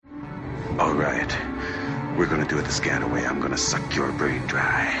All right. We're gonna do it the Scanner way. I'm gonna suck your brain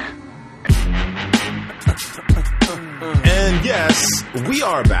dry. And yes, we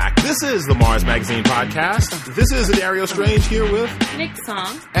are back. This is the Mars Magazine podcast. This is Dario Strange here with Nick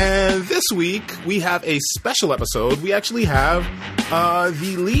Song. And this week we have a special episode. We actually have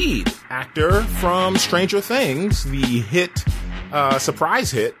the lead actor from Stranger Things, the hit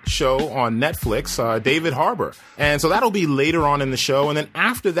surprise hit show on Netflix, David Harbour. And so that'll be later on in the show. And then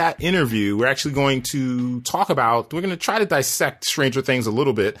after that interview, we're actually going to we're going to try to dissect Stranger Things a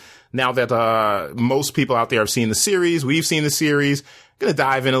little bit. Now that most people out there have seen the series, we've seen the series, going to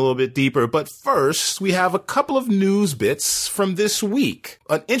dive in a little bit deeper. But first, we have a couple of news bits from this week.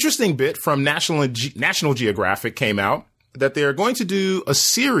 An interesting bit from National Geographic came out that they're going to do a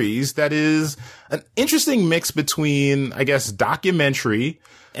series that is an interesting mix between, I guess, documentary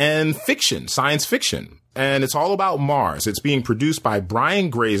and fiction, science fiction. And it's all about Mars. It's being produced by Brian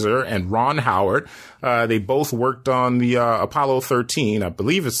Grazer and Ron Howard. They both worked on the Apollo 13, I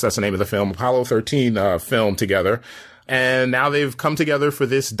believe that's the name of the film, Apollo 13 film together. And now they've come together for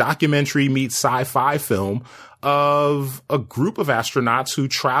this documentary meets sci-fi film of a group of astronauts who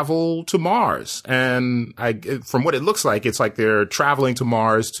travel to Mars. And from what it looks like, it's like they're traveling to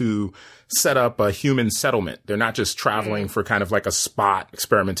Mars to set up a human settlement. They're not just traveling for kind of like a spot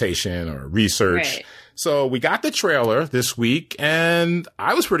experimentation or research. Right. So we got the trailer this week, and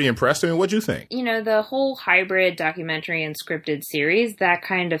I was pretty impressed. I mean, what'd you think? You know, the whole hybrid documentary and scripted series, that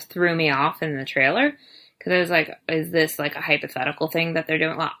kind of threw me off in the trailer. Because I was like, is this like a hypothetical thing that they're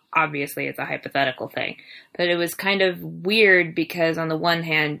doing? Well, obviously it's a hypothetical thing. But it was kind of weird because on the one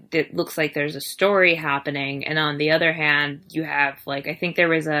hand, it looks like there's a story happening. And on the other hand, you have like, I think there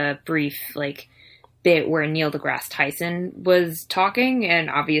was a brief like bit where Neil deGrasse Tyson was talking. And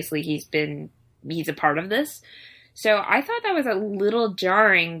obviously he's a part of this. So I thought that was a little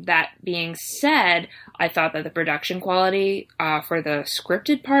jarring. That being said, I thought that the production quality for the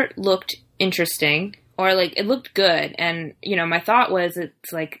scripted part looked interesting. Or, like, it looked good. And, you know, my thought was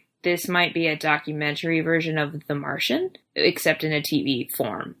it's like this might be a documentary version of The Martian, except in a TV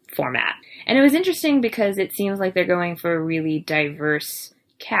format. And it was interesting because it seems like they're going for a really diverse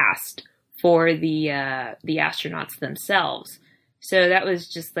cast for the astronauts themselves. So that was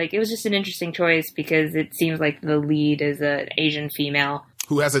just, like, it was just an interesting choice because it seems like the lead is an Asian female.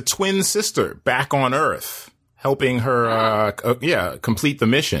 Who has a twin sister back on Earth, helping her, complete the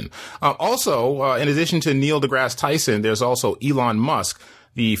mission. Also, in addition to Neil deGrasse Tyson, there's also Elon Musk,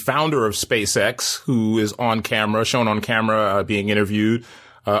 the founder of SpaceX, who is shown on camera, being interviewed,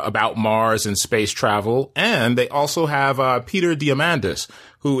 about Mars and space travel. And they also have, Peter Diamandis,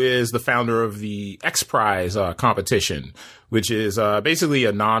 who is the founder of the X Prize, competition, which is, basically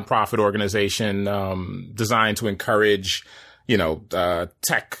a nonprofit organization, designed to encourage,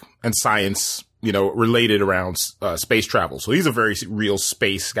 tech and science, related around space travel. So he's a very real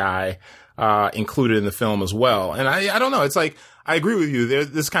space guy, included in the film as well. And I don't know. It's like, I agree with you. There's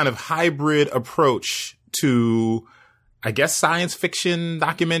this kind of hybrid approach to, I guess, science fiction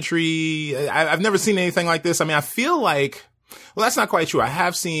documentary. I've never seen anything like this. I mean, I feel like, well, that's not quite true. I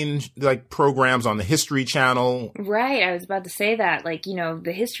have seen like programs on the History Channel. Right. I was about to say that, like,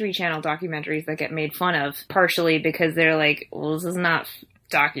 the History Channel documentaries that get made fun of partially because they're like, well, this is not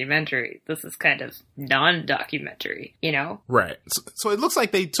documentary. This is kind of non-documentary, Right. So it looks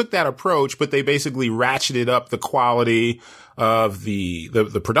like they took that approach, but they basically ratcheted up the quality of the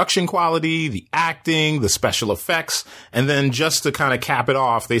production quality, the acting, the special effects. And then just to kind of cap it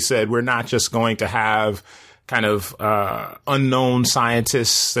off, they said, we're not just going to have kind of unknown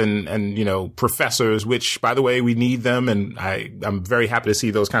scientists and professors, which, by the way, we need them. And I'm very happy to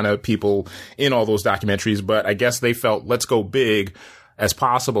see those kind of people in all those documentaries. But I guess they felt, let's go big as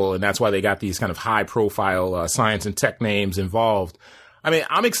possible. And that's why they got these kind of high profile science and tech names involved. I mean,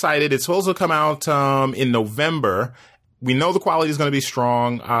 I'm excited. It's supposed to come out in November. We know the quality is going to be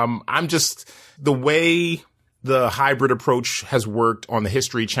strong. I'm just, the way the hybrid approach has worked on the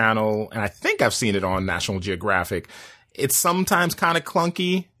History Channel, and I think I've seen it on National Geographic, it's sometimes kind of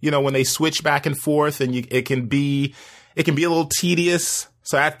clunky, when they switch back and forth, and it can be a little tedious.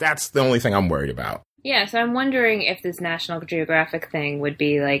 So that's the only thing I'm worried about. Yeah, so I'm wondering if this National Geographic thing would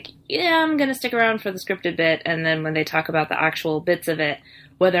be like, yeah, I'm going to stick around for the scripted bit, and then when they talk about the actual bits of it,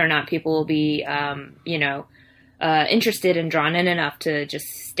 whether or not people will be, interested and drawn in enough to just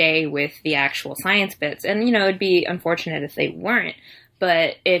stay with the actual science bits. And, it'd be unfortunate if they weren't.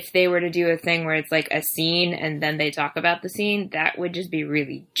 But if they were to do a thing where it's like a scene and then they talk about the scene, that would just be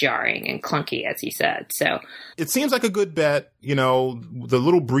really jarring and clunky, as you said. So it seems like a good bet. The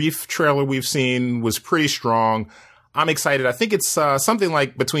little brief trailer we've seen was pretty strong. I'm excited. I think it's something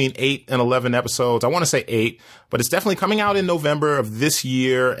like between 8 and 11 episodes. I want to say 8, but it's definitely coming out in November of this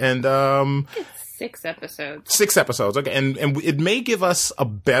year. And 6 episodes. 6 episodes. Okay. And it may give us a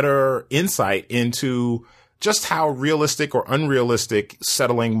better insight into just how realistic or unrealistic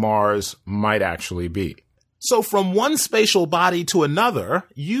settling Mars might actually be. So from one spatial body to another,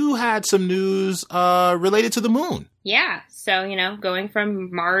 you had some news related to the moon. Yeah. So, going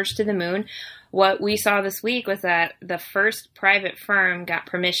from Mars to the moon, what we saw this week was that the first private firm got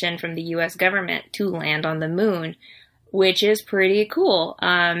permission from the U.S. government to land on the moon, which is pretty cool.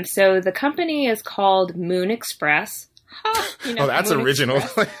 So the company is called Moon Express. That's Moon original.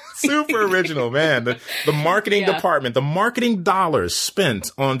 Super original, man. The marketing department, the marketing dollars spent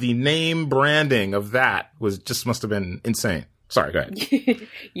on the name branding of that must have been insane. Sorry, go ahead.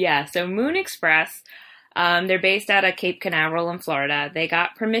 Yeah, so Moon Express, they're based out of Cape Canaveral in Florida. They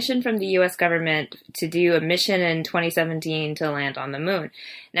got permission from the U.S. government to do a mission in 2017 to land on the moon.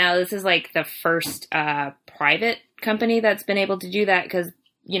 Now, this is like the first private company that's been able to do that because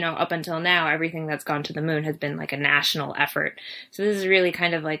up until now, everything that's gone to the moon has been like a national effort. So this is really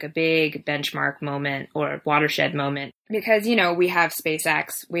kind of like a big benchmark moment or watershed moment because, we have SpaceX,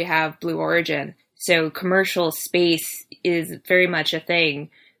 we have Blue Origin. So commercial space is very much a thing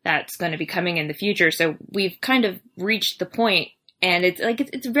that's going to be coming in the future. So we've kind of reached the point, and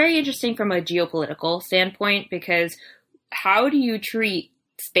it's very interesting from a geopolitical standpoint because how do you treat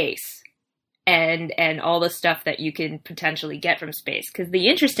space? And all the stuff that you can potentially get from space. Because the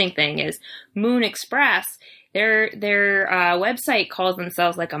interesting thing is Moon Express, their website calls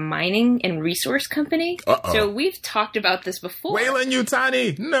themselves like a mining and resource company. Uh-oh. So we've talked about this before.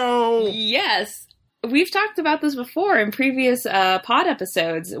 Weyland-Yutani, no! Yes. We've talked about this before in previous pod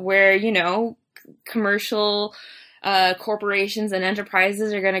episodes where, commercial corporations and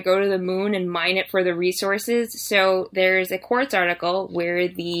enterprises are going to go to the moon and mine it for the resources. So there's a Quartz article where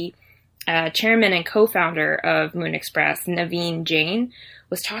the chairman and co-founder of Moon Express, Naveen Jain,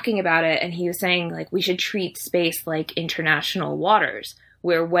 was talking about it, and he was saying, like, we should treat space like international waters,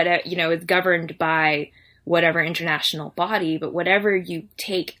 where it's governed by whatever international body, but whatever you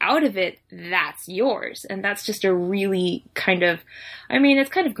take out of it, that's yours. And that's just a really kind of, it's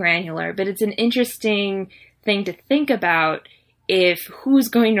kind of granular, but it's an interesting thing to think about if who's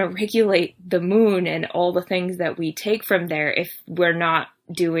going to regulate the moon and all the things that we take from there if we're not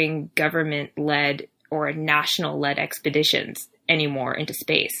doing government-led or national-led expeditions anymore into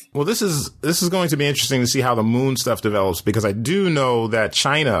space. Well, this is going to be interesting to see how the moon stuff develops, because I do know that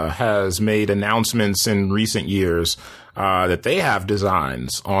China has made announcements in recent years that they have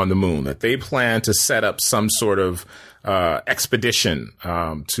designs on the moon, that they plan to set up some sort of expedition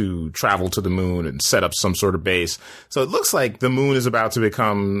to travel to the moon and set up some sort of base. So it looks like the moon is about to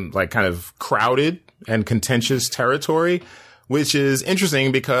become like kind of crowded and contentious territory, which is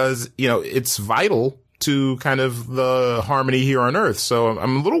interesting because, it's vital to kind of the harmony here on Earth. So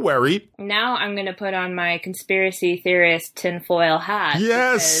I'm a little worried. Now I'm going to put on my conspiracy theorist tinfoil hat.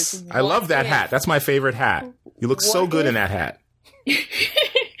 Yes. I love that hat. That's my favorite hat. You look so good in that hat.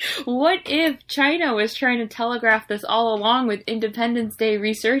 What if China was trying to telegraph this all along with Independence Day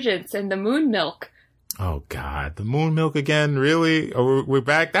resurgence and the moon milk? Oh, God. The moon milk again? Really? Oh, we're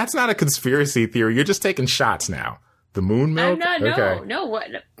back? That's not a conspiracy theory. You're just taking shots now. The moon milk? No. What?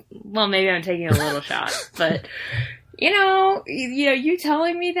 Well, maybe I'm taking a little shot, but you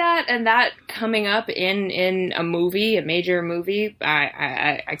telling me that and that coming up in a movie, a major movie,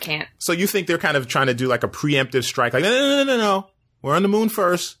 I can't. So you think they're kind of trying to do like a preemptive strike? Like, no. We're on the moon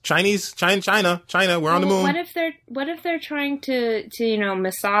first. China, we're on the moon. What if they're trying to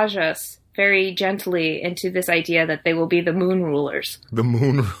massage us very gently into this idea that they will be the moon rulers? The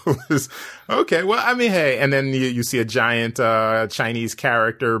moon rulers. Okay. Well, hey, and then you see a giant Chinese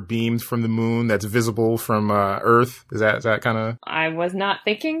character beamed from the moon that's visible from Earth. Is that kind of? I was not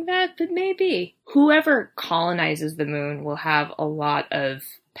thinking that, but maybe. Whoever colonizes the moon will have a lot of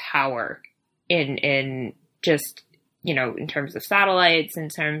power in just, in terms of satellites, in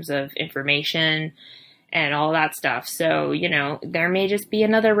terms of information, and all that stuff. So, there may just be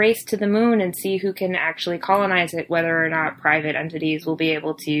another race to the moon and see who can actually colonize it, whether or not private entities will be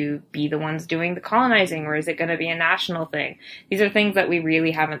able to be the ones doing the colonizing, or is it going to be a national thing? These are things that we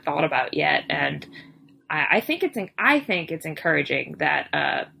really haven't thought about yet, and I think it's encouraging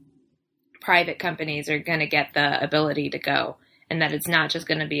that private companies are going to get the ability to go, and that it's not just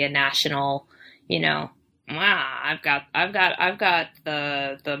going to be a national, wow, I've got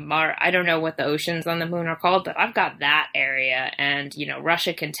the Mar. I don't know what the oceans on the moon are called, but I've got that area, and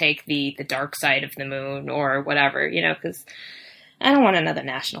Russia can take the dark side of the moon or whatever, because I don't want another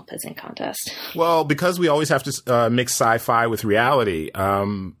national pissing contest. Well, because we always have to mix sci-fi with reality,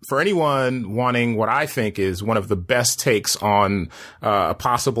 for anyone wanting what I think is one of the best takes on a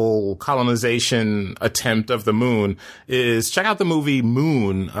possible colonization attempt of the moon is check out the movie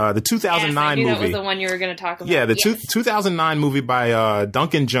Moon, the 2009 yes, I knew movie. That was the one you were going to talk about. Yeah, the 2009 movie by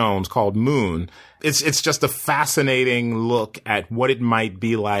Duncan Jones called Moon. It's just a fascinating look at what it might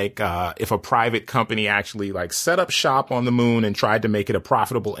be like if a private company actually like set up shop on the moon and tried to make it a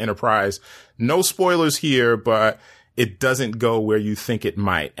profitable enterprise. No spoilers here, but it doesn't go where you think it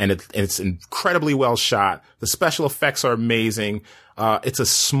might. And it's incredibly well shot. The special effects are amazing. It's a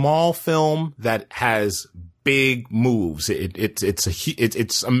small film that has big moves.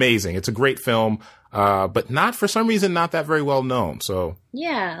 It's amazing. It's a great film. But not for some reason, not that very well known. So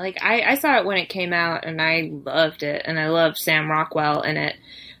yeah, like I saw it when it came out and I loved it and I loved Sam Rockwell in it.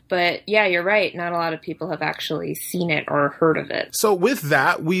 But yeah, you're right. Not a lot of people have actually seen it or heard of it. So with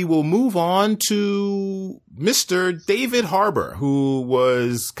that, we will move on to Mr. David Harbour, who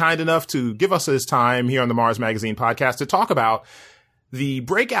was kind enough to give us his time here on the Mars Magazine podcast to talk about the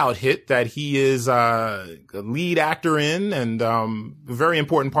breakout hit that he is a lead actor in and a very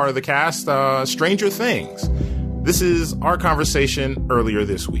important part of the cast, Stranger Things. This is our conversation earlier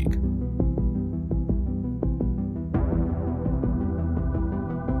this week.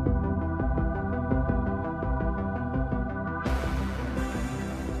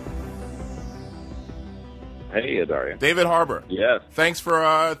 Hey, Adaria. David Harbour. Yes. Thanks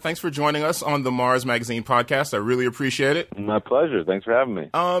for joining us on the Mars Magazine podcast. I really appreciate it. My pleasure. Thanks for having me.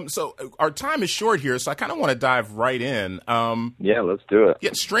 So our time is short here, so I kind of want to dive right in. Yeah, let's do it.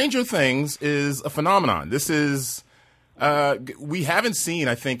 Yeah, Stranger Things is a phenomenon. This is we haven't seen,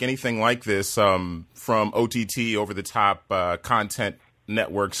 I think, anything like this from OTT over-the-top content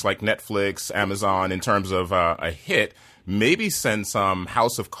networks like Netflix, Amazon, in terms of a hit. Maybe since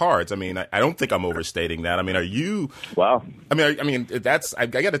House of Cards. I mean, I don't think I'm overstating that. I mean, are you? Wow. I mean, that's I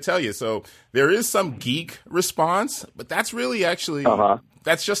got to tell you. So there is some geek response, but that's really actually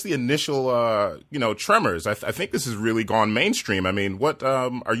that's just the initial, tremors. I think this has really gone mainstream. I mean, what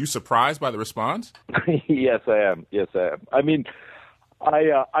are you surprised by the response? Yes, I am. I mean,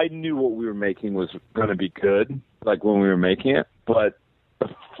 I knew what we were making was going to be good, like when we were making it. But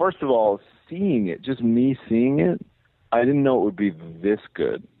first of all, seeing it, just me seeing it, I didn't know it would be this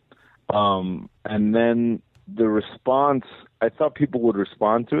good. And then the response, I thought people would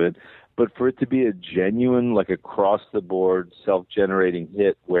respond to it, but for it to be a genuine, like across-the-board, self-generating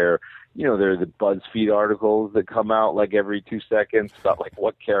hit where, there are the BuzzFeed articles that come out like every 2 seconds about like,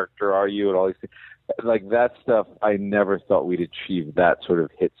 what character are you and all these things. Like that stuff, I never thought we'd achieve that sort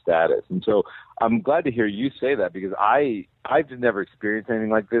of hit status. And so I'm glad to hear you say that because I've never experienced anything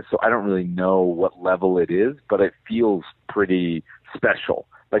like this, so I don't really know what level it is, but it feels pretty special.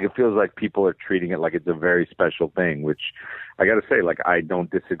 Like it feels like people are treating it like it's a very special thing, which I got to say, like I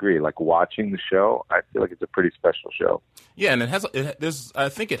don't disagree. Like watching the show, I feel like it's a pretty special show. Yeah, and I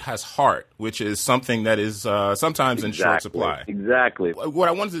think it has heart, which is something that is sometimes in short supply. Exactly. What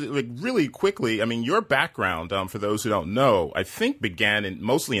I wanted to really quickly, I mean, your background, for those who don't know, I think began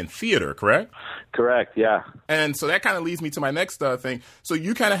mostly in theater, correct? Correct. Yeah. And so that kind of leads me to my next thing. So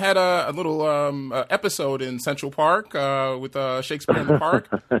you kind of had a little episode in Central Park with Shakespeare in the Park.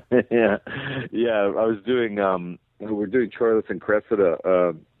 Yeah. I was doing. We're doing Troilus and Cressida,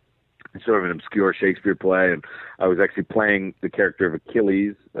 sort of an obscure Shakespeare play, and I was actually playing the character of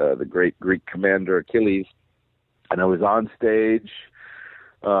Achilles, the great Greek commander Achilles, and I was on stage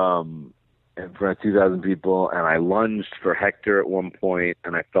in front of 2,000 people, and I lunged for Hector at one point,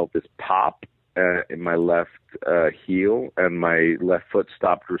 and I felt this pop in my left heel, and my left foot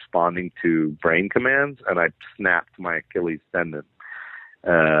stopped responding to brain commands, and I snapped my Achilles tendon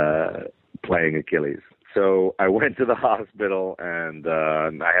playing Achilles. So I went to the hospital and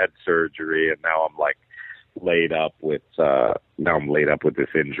I had surgery, and now I'm like laid up with this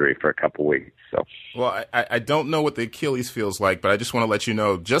injury for a couple weeks. So, well, I don't know what the Achilles feels like, but I just want to let you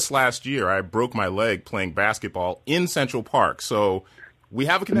know, just last year I broke my leg playing basketball in Central Park. So we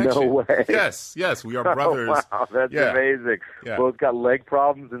have a connection. No way. Yes, we are brothers. Oh, wow, that's amazing. Yeah. Both got leg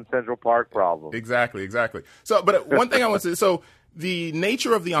problems and Central Park problems. Exactly. So, but one thing I want to say, the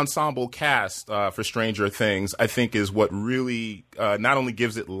nature of the ensemble cast for Stranger Things, I think, is what really not only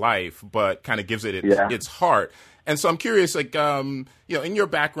gives it life, but kind of gives it its heart. And so I'm curious, like, in your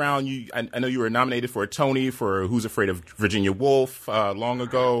background, I know you were nominated for a Tony for Who's Afraid of Virginia Woolf long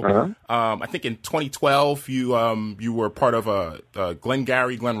ago. Uh-huh. I think in 2012, you were part of a Glenn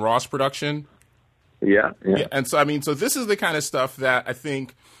Ross production. Yeah. And so, so this is the kind of stuff that I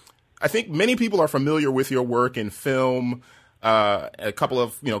think many people are familiar with your work in film. a couple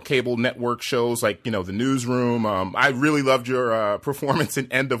of, cable network shows like, The Newsroom. I really loved your performance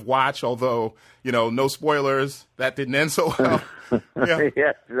in End of Watch, although, no spoilers, that didn't end so well. Yeah.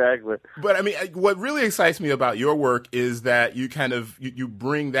 Yeah, exactly. But I mean, what really excites me about your work is that you kind of, you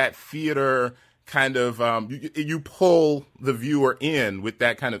bring that theater kind of, you pull the viewer in with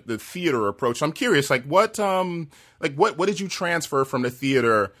that kind of the theater approach. So I'm curious, what did you transfer from the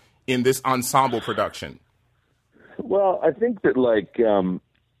theater in this ensemble production? Well, I think that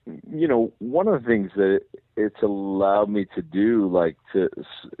one of the things that it's allowed me to do,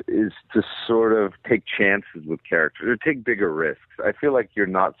 is to sort of take chances with characters or take bigger risks. I feel like you're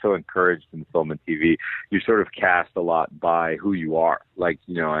not so encouraged in film and TV. You're sort of cast a lot by who you are.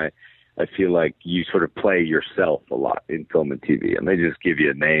 I feel like you sort of play yourself a lot in film and TV, and they just give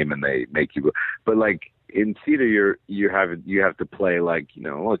you a name and they make you. But in theater, you have to play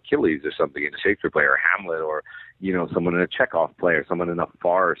Achilles or something in a Shakespeare play, or Hamlet, or someone in a Chekhov play, or someone in a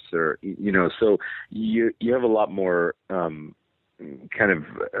farce, or so you have a lot more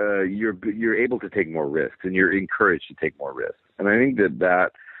you're able to take more risks, and you're encouraged to take more risks. And I think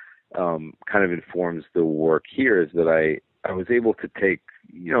that kind of informs the work here, is that I was able to take,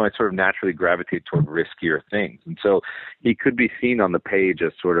 I sort of naturally gravitate toward riskier things. And so he could be seen on the page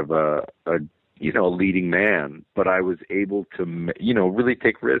as sort of a leading man, but I was able to, really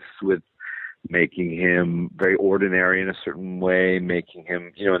take risks with making him very ordinary in a certain way, making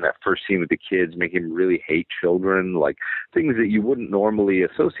him, in that first scene with the kids, making him really hate children, things that you wouldn't normally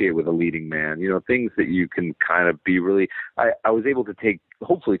associate with a leading man, things that you can kind of be really, I was able to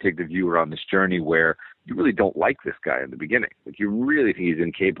hopefully take the viewer on this journey where you really don't like this guy in the beginning. You really think he's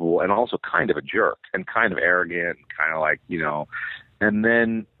incapable and also kind of a jerk and kind of arrogant and kind of and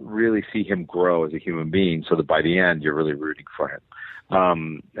then really see him grow as a human being, so that by the end you're really rooting for him.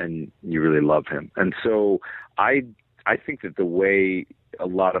 And you really love him. And so I think that the way a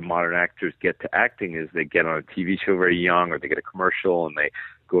lot of modern actors get to acting is they get on a TV show very young, or they get a commercial and they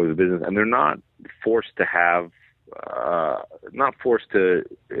go to the business, and they're not forced to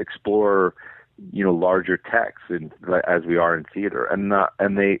explore, larger texts as we are in theater. And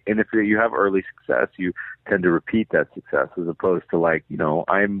if you have early success, you tend to repeat that success, as opposed to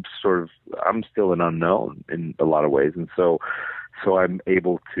I'm still an unknown in a lot of ways. And so I've been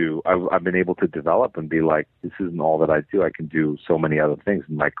able to develop and be this isn't all that I do. I can do so many other things,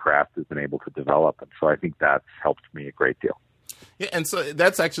 and my craft has been able to develop. And so I think that's helped me a great deal. Yeah, and so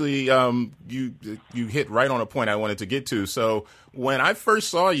that's actually you hit right on a point I wanted to get to. So when I first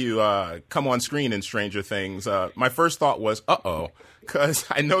saw you come on screen in Stranger Things, my first thought was, because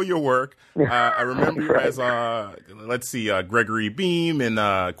I know your work. I remember you as Gregory Beam in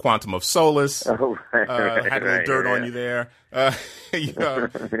Quantum of Solace. Oh, right, had a little dirt on you there. End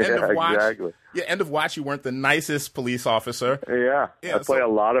of Watch. Exactly. Yeah, End of Watch. You weren't the nicest police officer. Yeah, I play a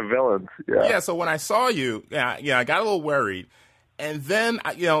lot of villains. Yeah. So when I saw you, I got a little worried. And then,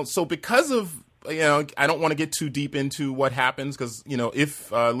 so because of, I don't want to get too deep into what happens, because,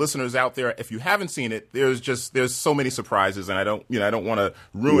 if listeners out there, if you haven't seen it, there's so many surprises, and I don't want to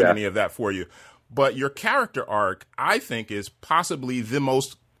ruin any of that for you. But your character arc, I think, is possibly the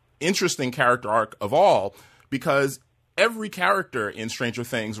most interesting character arc of all, because every character in Stranger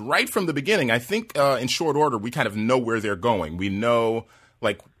Things, right from the beginning, I think in short order, we kind of know where they're going. We know,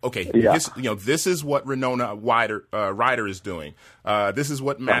 this is what Winona Ryder is doing. This is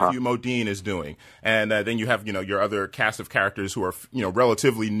what Matthew Modine is doing. And then you have, your other cast of characters who are,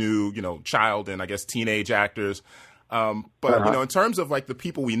 relatively new, child and I guess teenage actors. But, in terms of the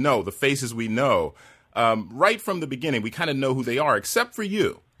people we know, the faces we know, right from the beginning, we kind of know who they are, except for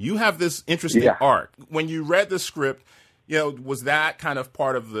you. You have this interesting arc. When you read the script, was that kind of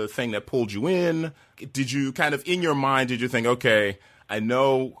part of the thing that pulled you in? Did you kind of, in your mind, did you think, okay, I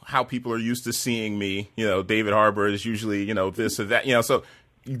know how people are used to seeing me, David Harbour is usually, this or that, so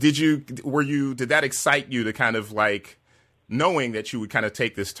did that excite you to kind of knowing that you would kind of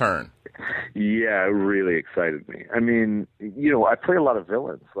take this turn? Yeah, it really excited me. I mean, I play a lot of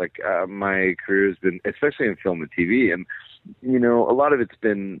villains. My career has been, especially in film and TV, and a lot of it's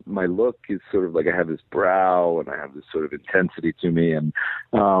been, my look is sort of I have this brow and I have this sort of intensity to me. And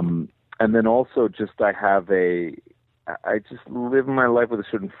then also just, I just live my life with a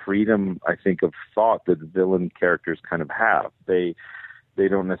certain freedom, I think, of thought that villain characters kind of have. They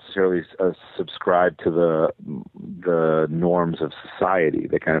don't necessarily subscribe to the norms of society.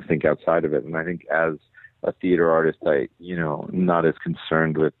 They kind of think outside of it. And I think as a theater artist, not as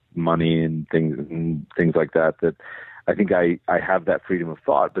concerned with money and things like that, that I think I have that freedom of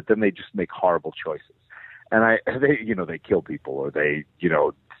thought, but then they just make horrible choices. And they kill people, or they,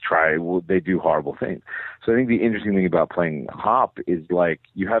 they do horrible things. So I think the interesting thing about playing Hop is like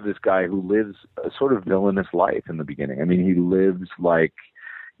you have this guy who lives a sort of villainous life in the beginning. I mean, he lives like,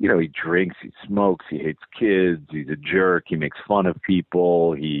 you know, he drinks, he smokes, he hates kids, he's a jerk, he makes fun of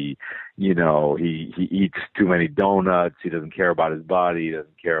people, he eats too many donuts, he doesn't care about his body, he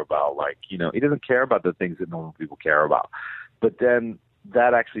doesn't care about he doesn't care about the things that normal people care about. But then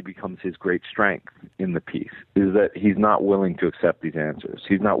that actually becomes his great strength in the piece, is that he's not willing to accept these answers.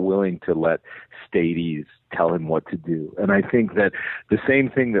 He's not willing to let Stades tell him what to do. And I think that the same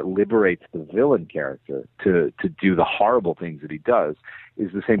thing that liberates the villain character to do the horrible things that he does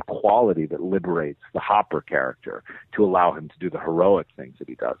is the same quality that liberates the Hopper character to allow him to do the heroic things that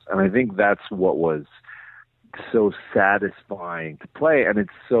he does. And I think that's what was so satisfying to play, and it's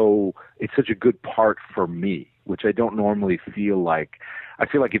such a good part for me, which I don't normally feel like. I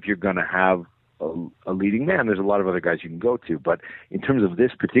feel like if you're going to have a leading man, there's a lot of other guys you can go to, but in terms of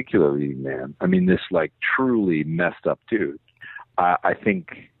this particular leading man, I mean, this like truly messed up dude, I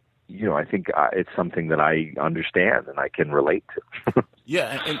think it's something that I understand and I can relate to.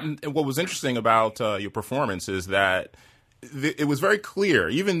 Yeah, and what was interesting about your performance is that it was very clear,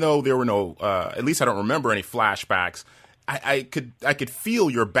 even though there were no, at least I don't remember any flashbacks. I could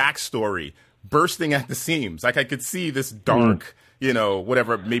feel your backstory bursting at the seams. Like I could see this dark,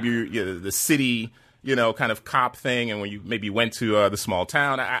 whatever, maybe the city, kind of cop thing, and when you maybe went to the small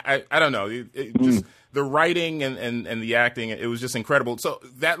town. I don't know. Just the writing and the acting, it was just incredible. So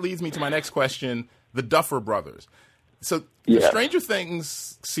that leads me to my next question: the Duffer Brothers. So the Stranger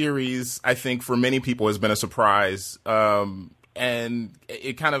Things series, I think, for many people has been a surprise. And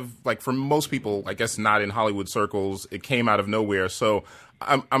it kind of, like, for most people, I guess not in Hollywood circles, it came out of nowhere. So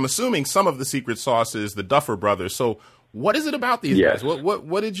I'm assuming some of the secret sauce is the Duffer Brothers. So what is it about these guys? What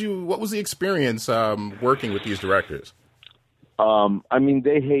was the experience working with these directors? I mean,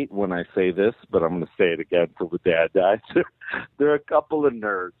 they hate when I say this, but I'm going to say it again till the day I die. They're a couple of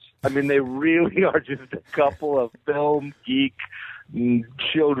nerds. I mean, they really are just a couple of film geek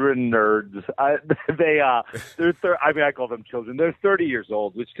children nerds. I call them children. They're 30 years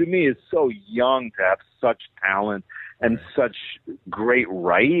old, which to me is so young to have such talent and such great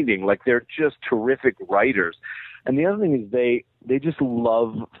writing. Like, they're just terrific writers. And the other thing is they just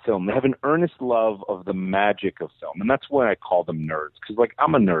love film. They have an earnest love of the magic of film. And that's why I call them nerds. Because, like,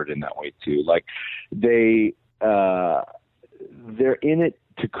 I'm a nerd in that way, too. Like, they're in it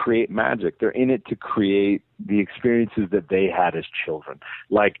to create magic. They're in it to create the experiences that they had as children.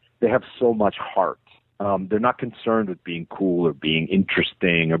 Like, they have so much heart. They're not concerned with being cool or being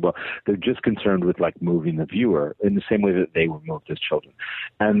interesting, but they're just concerned with, like, moving the viewer in the same way that they were moved as children.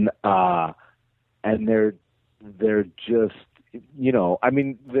 And they're just, I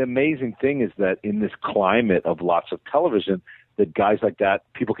mean, the amazing thing is that in this climate of lots of television, that guys like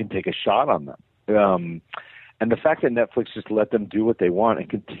that, people can take a shot on them. And the fact that Netflix just let them do what they want and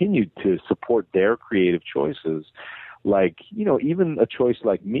continued to support their creative choices, like, even a choice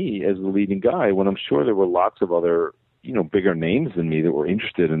like me as the leading guy, when I'm sure there were lots of other, bigger names than me that were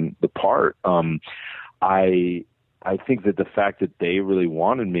interested in the part. I think that the fact that they really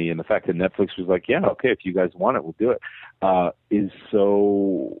wanted me and the fact that Netflix was like, yeah, okay, if you guys want it, we'll do it, is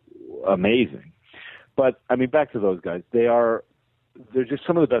so amazing. But I mean, back to those guys, they're just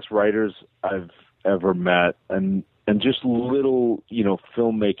some of the best writers I've ever met, and just little,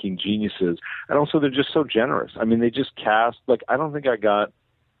 filmmaking geniuses. And also they're just so generous. I mean, they just cast, like, I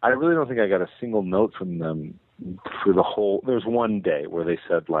really don't think I got a single note from them for the whole, there's one day where they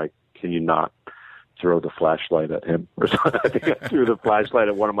said, like, can you not throw the flashlight at him or something? I think I threw the flashlight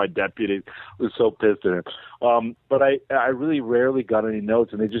at one of my deputies. I was so pissed at him. But I really rarely got any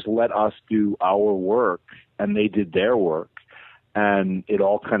notes, and they just let us do our work and they did their work. And it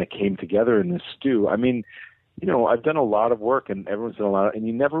all kind of came together in this stew. I mean, I've done a lot of work, and everyone's done a lot, and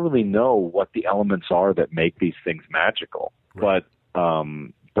you never really know what the elements are that make these things magical. Right.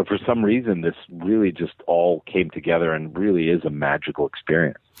 But for some reason, this really just all came together and really is a magical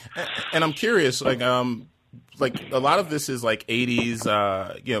experience. And I'm curious, like a lot of this is like 80s.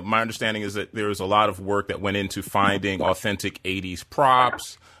 My understanding is that there was a lot of work that went into finding authentic 80s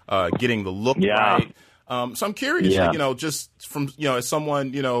props, getting the look right. So I'm curious, just from, as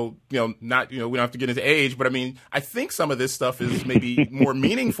someone, not, we don't have to get into age, but I mean, I think some of this stuff is maybe more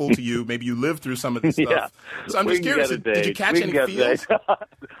meaningful to you. Maybe you lived through some of this stuff. Yeah. So I'm just curious, did you catch any feels?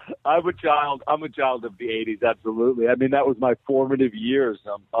 I'm a child of the 80s. Absolutely. I mean, that was my formative years.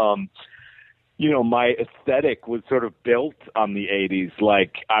 My aesthetic was sort of built on the 80s.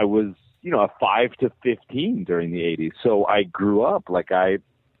 Like, I was, a 5 to 15 during the 80s. So I grew up like I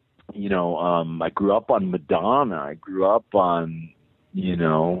grew up on Madonna. I grew up on,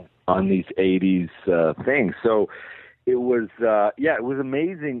 on these 80s things. So it was, it was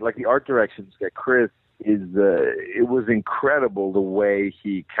amazing. Like the art directions that Chris it was incredible the way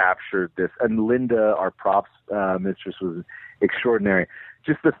he captured this. And Linda, our props mistress, was extraordinary.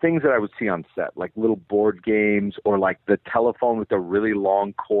 Just the things that I would see on set, like little board games or like the telephone with the really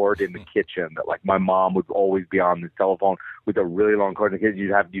long cord in the kitchen that like my mom would always be on the telephone with a really long cord in the kitchen.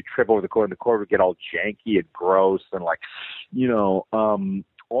 You trip over the cord and the cord would get all janky and gross and like,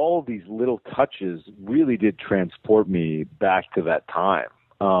 all of these little touches really did transport me back to that time.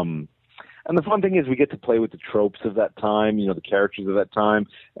 And the fun thing is we get to play with the tropes of that time, the characters of that time.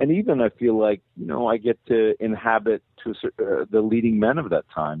 And even I feel like, I get to inhabit the leading men of that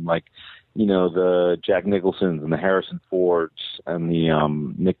time, like, the Jack Nicholsons and the Harrison Fords and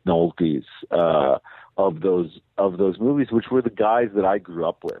the Nick Nolte's of those movies, which were the guys that I grew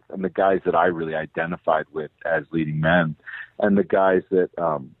up with and the guys that I really identified with as leading men and the guys that,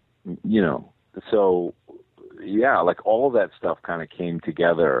 so yeah, like all of that stuff kind of came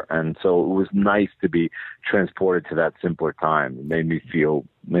together. And so it was nice to be transported to that simpler time. It made me feel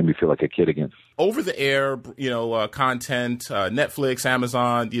like a kid again. Over the air, content, Netflix,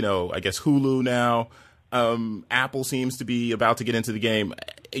 Amazon, I guess Hulu now, Apple seems to be about to get into the game,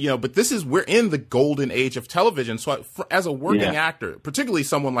 but we're in the golden age of television. So as a working actor, particularly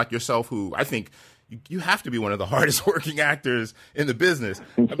someone like yourself, who I think you have to be one of the hardest working actors in the business.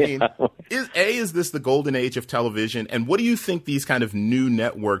 I mean, is this the golden age of television? And what do you think these kind of new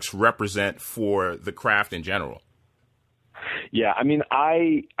networks represent for the craft in general? Yeah, I mean,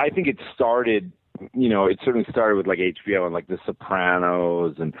 I think it started, it certainly started with like HBO and like The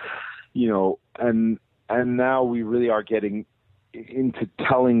Sopranos and, and now we really are getting into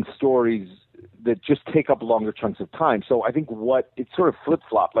telling stories that just take up longer chunks of time. So I think it sort of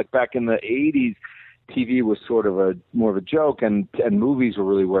flip-flopped. Like back in the 80s, TV was sort of more of a joke and movies were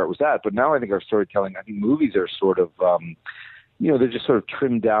really where it was at. But now I think our storytelling, I think movies are sort of, they're just sort of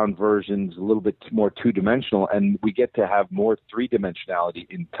trimmed down versions, a little bit more two-dimensional, and we get to have more three-dimensionality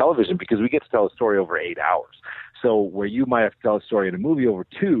in television because we get to tell a story over 8 hours. So where you might have to tell a story in a movie over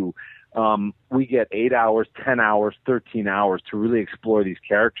 2, we get 8 hours, 10 hours, 13 hours to really explore these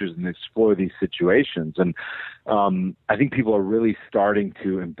characters and explore these situations. And I think people are really starting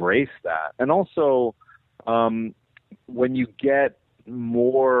to embrace that. And also, when you get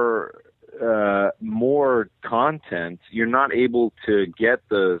more content, you're not able to get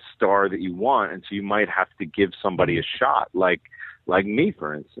the star that you want, and so you might have to give somebody a shot, like me,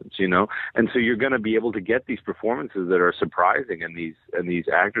 for instance, and so you're going to be able to get these performances that are surprising and these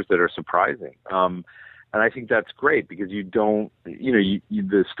actors that are surprising. And I think that's great because you don't,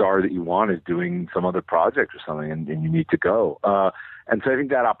 the star that you want is doing some other project or something and you need to go. And so I think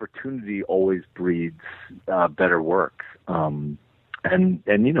that opportunity always breeds better work. And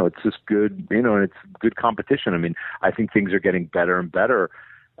it's just good, and it's good competition. I mean, I think things are getting better and better.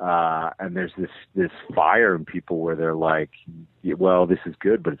 And there's this fire in people where they're like, well, this is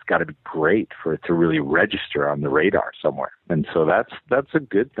good, but it's got to be great for it to really register on the radar somewhere. And so that's a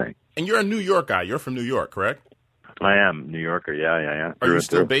good thing. And you're a New York guy. You're from New York, correct? I am. New Yorker. Yeah. Are you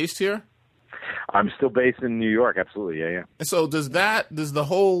still based here? I'm still based in New York. Absolutely. Yeah. And so does the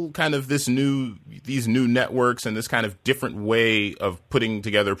whole kind of these new networks and this kind of different way of putting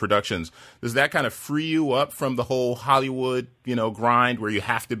together productions, does that kind of free you up from the whole Hollywood, grind where you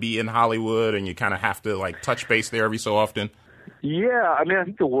have to be in Hollywood and you kind of have to like touch base there every so often? Yeah. I mean, I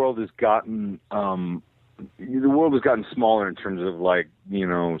think the world has gotten, smaller in terms of like,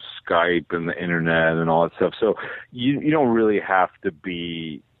 Skype and the internet and all that stuff. So you don't really have to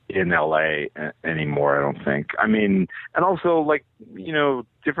be in LA anymore, I don't think. I mean, and also like,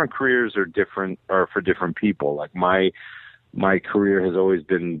 different careers are for different people. Like my career has always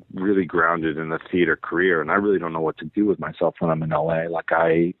been really grounded in a theater career, and I really don't know what to do with myself when I'm in LA. Like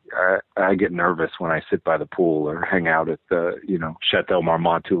I get nervous when I sit by the pool or hang out at the, Chateau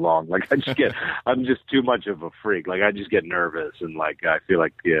Marmont too long. Like I'm just too much of a freak. Like I just get nervous and like I feel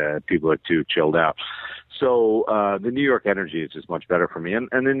like people are too chilled out. So the New York energy is just much better for me. And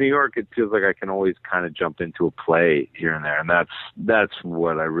in New York, it feels like I can always kind of jump into a play here and there. And that's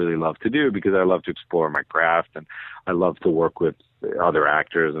what I really love to do because I love to explore my craft and I love to work with other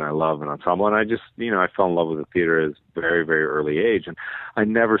actors and I love an ensemble. And I just, I fell in love with the theater at a very, very early age. And I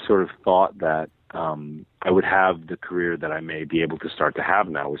never sort of thought that I would have the career that I may be able to start to have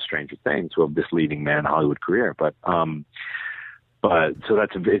now with Stranger Things, with this leading man Hollywood career. But so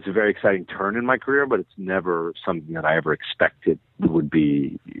it's a very exciting turn in my career, but it's never something that I ever expected would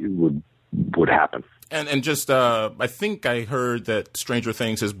happen. And just, I think I heard that Stranger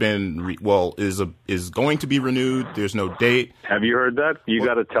Things has been, is going to be renewed. There's no date. Have you heard that? You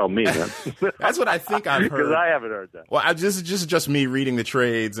got to tell me, man. That's what I think I've heard. Because I haven't heard that. Well, just me reading the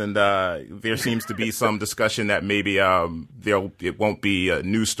trades, and there seems to be some discussion that maybe it won't be a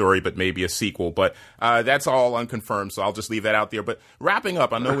news story, but maybe a sequel. But that's all unconfirmed, so I'll just leave that out there. But wrapping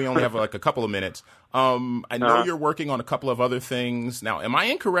up, I know we only have like a couple of minutes. I know you're working on a couple of other things. Now, am I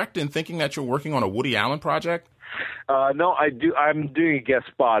incorrect in thinking that you're working on a Woody Allen project? No, I do. I'm doing a guest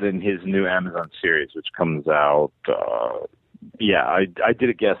spot in his new Amazon series, which comes out. I did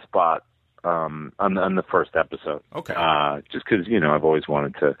a guest spot on the first episode. Okay. Just because I've always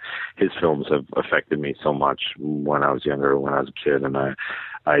wanted to. His films have affected me so much when I was younger, when I was a kid, and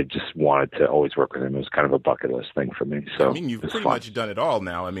I just wanted to always work with him. It was kind of a bucket list thing for me. So I mean, you've pretty much done it all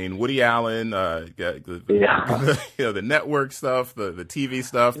now. I mean, Woody Allen, the network stuff, the TV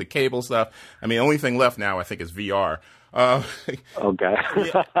stuff, the cable stuff. I mean, the only thing left now, I think, is VR. Okay.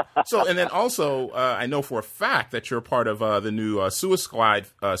 Yeah. So, and then also, I know for a fact that you're part of the new Suicide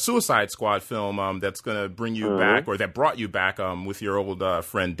Squad film that's going to bring you back, or that brought you back with your old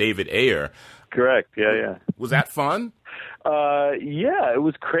friend David Ayer. Correct. Yeah. Was that fun? Yeah, it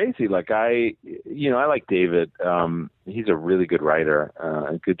was crazy. Like I like David. He's a really good writer,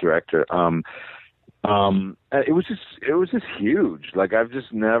 a good director. It was just huge. Like I've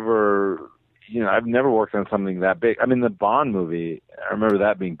never worked on something that big. I mean, the Bond movie, I remember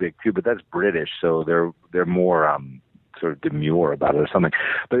that being big too, but that's British, so they're more sort of demure about it or something.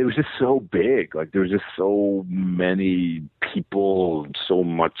 But it was just so big. Like there was just so many people, so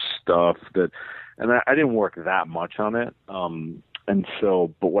much stuff and I didn't work that much on it. But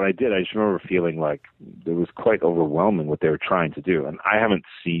what I did, I just remember feeling like it was quite overwhelming what they were trying to do. And I haven't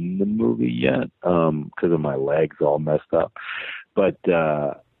seen the movie yet because of my legs all messed up. But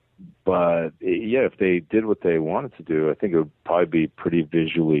if they did what they wanted to do, I think it would probably be pretty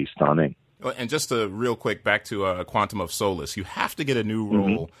visually stunning. And just real quick, back to Quantum of Solace, you have to get a new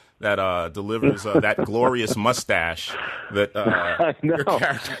role that delivers that glorious mustache that your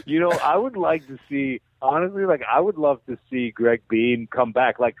character. I would like to see, honestly, I would love to see Greg Bean come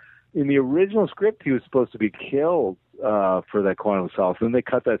back. Like, in the original script, he was supposed to be killed for that Quantum of Solace, and they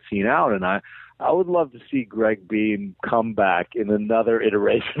cut that scene out, and I would love to see Greg Bean come back in another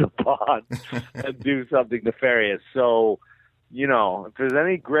iteration of Bond and do something nefarious. So, if there's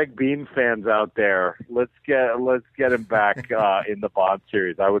any Greg Bean fans out there, let's get him back in the Bond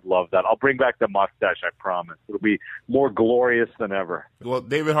series. I would love that. I'll bring back the mustache, I promise. It'll be more glorious than ever. Well,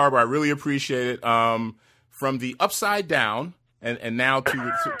 David Harbour, I really appreciate it. From the upside down and now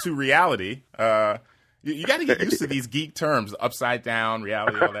to reality. You got to get used to these geek terms: upside down,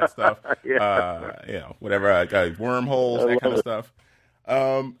 reality, all that stuff. Whatever, wormholes, that kind of stuff.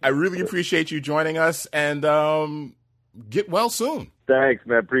 I really appreciate you joining us, and get well soon. Thanks,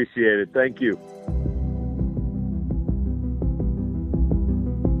 man. Appreciate it. Thank you.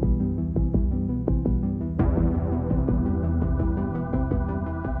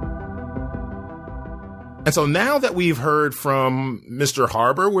 And so now that we've heard from Mr.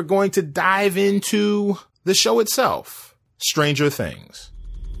 Harbour, we're going to dive into the show itself, Stranger Things.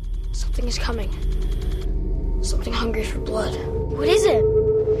 Something is coming. Something hungry for blood. What is it?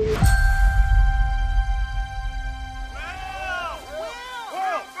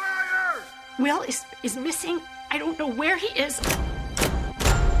 Will is missing. I don't know where he is.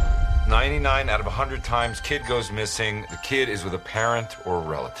 99 out of 100 times kid goes missing, the kid is with a parent or a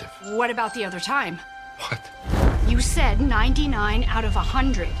relative. What about the other time? What? You said 99 out of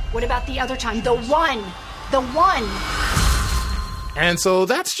 100. What about the other time? The one. And so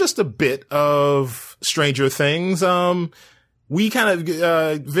that's just a bit of Stranger Things. We kind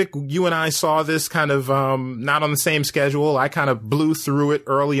of, Vic, you and I saw this kind of, not on the same schedule. I kind of blew through it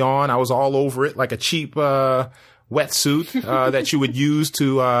early on. I was all over it like a cheap, wetsuit, that you would use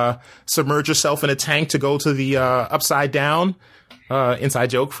to, submerge yourself in a tank to go to the, upside down. Inside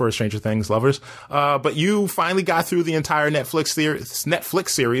joke for Stranger Things lovers. But you finally got through the entire Netflix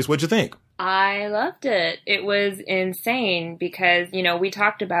series. What'd you think? I loved it. It was insane because, we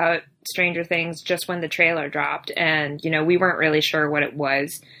talked about Stranger Things just when the trailer dropped and, we weren't really sure what it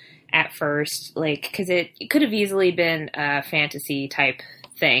was at first, because it could have easily been a fantasy type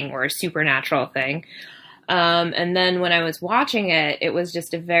thing or a supernatural thing. And then when I was watching it, it was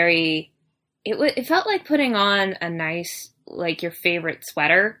just it felt like putting on a nice, your favorite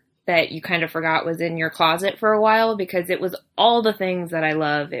sweater that you kind of forgot was in your closet for a while because it was all the things that I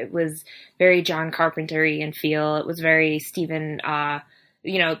love. It was very John Carpenter-y in feel. It was very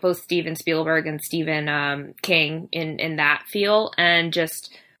both Steven Spielberg and Stephen King in that feel. And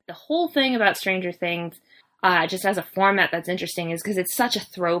just the whole thing about Stranger Things, just as a format that's interesting, is because it's such a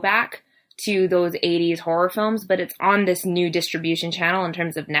throwback to those 80s horror films, but it's on this new distribution channel in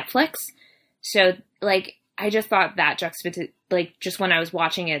terms of Netflix. So, like, I just thought that just when I was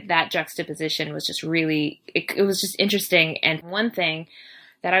watching it, that juxtaposition was just really, it was just interesting. And one thing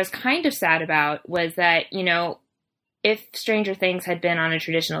that I was kind of sad about was that, you know, if Stranger Things had been on a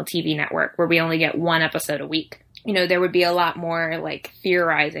traditional TV network where we only get one episode a week, you know, there would be a lot more, like,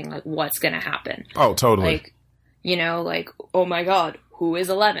 theorizing, like, what's going to happen. Oh, totally. Like, you know, like, oh my God, who is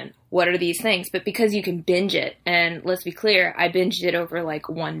 11? What are these things? But because you can binge it, and let's be clear, I binged it over, like,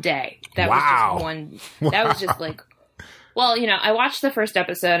 one day. That was just like, well, you know, I watched the first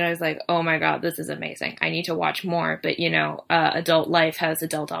episode and I was like, oh my God, this is amazing. I need to watch more. But, you know, adult life has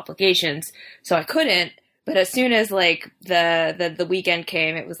adult obligations. So I couldn't. But as soon as, like, the weekend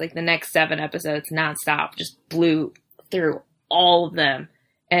came, it was like the next 7 episodes nonstop, just blew through all of them.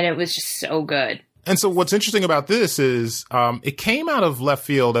 And it was just so good. And so what's interesting about this is it came out of left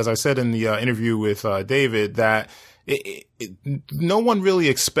field, as I said in the interview with David, that no one really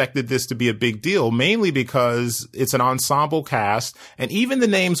expected this to be a big deal, mainly because it's an ensemble cast. And even the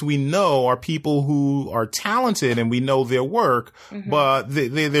names we know are people who are talented and we know their work, but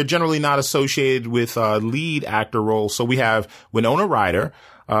they're generally not associated with lead actor roles. So we have Winona Ryder,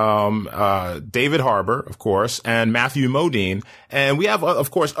 David Harbour, of course, and Matthew Modine. And we have,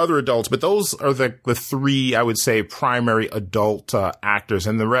 of course, other adults, but those are the 3, I would say, primary adult actors.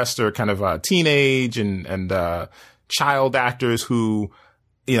 And the rest are kind of teenage and child actors who,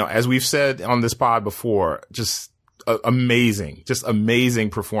 you know, as we've said on this pod before, just amazing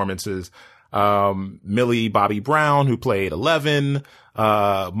performances. Millie Bobby Brown, who played 11,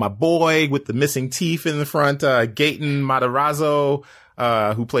 my boy with the missing teeth in the front, Gaten Matarazzo,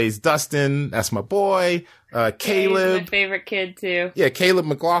 who plays Dustin. That's my boy. Caleb. He's my favorite kid too. Yeah, Caleb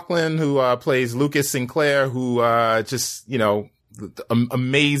McLaughlin, who plays Lucas Sinclair, who just, you know,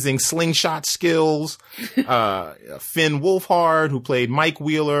 amazing slingshot skills. Finn Wolfhard, who played Mike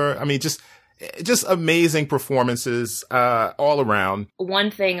Wheeler. I mean, just amazing performances all around.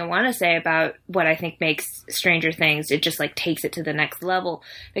 One thing I want to say about what I think makes Stranger Things, it just, like, takes it to the next level.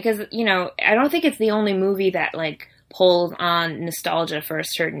 Because, you know, I don't think it's the only movie that, like, pulls on nostalgia for a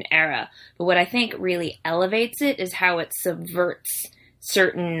certain era. But what I think really elevates it is how it subverts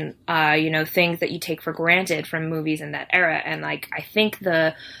certain, you know, things that you take for granted from movies in that era. And, like, I think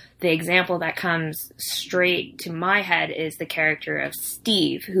the example that comes straight to my head is the character of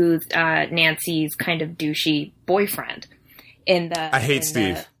Steve, who's Nancy's kind of douchey boyfriend. I hate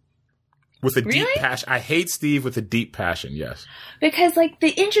Steve. With a deep passion. I hate Steve with a deep passion, yes. Because, like, the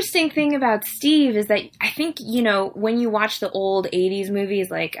interesting thing about Steve is that I think, you know, when you watch the old 80s movies,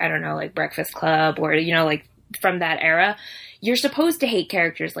 like, I don't know, like Breakfast Club or, you know, like from that era, you're supposed to hate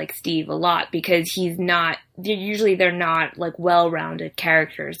characters like Steve a lot because they're not, like, well-rounded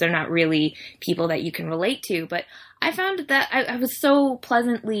characters. They're not really people that you can relate to. But I found that I was so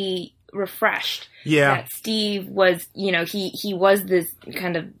pleasantly refreshed that Steve was, you know, he was this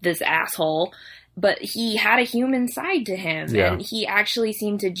kind of this asshole, but he had a human side to him, and he actually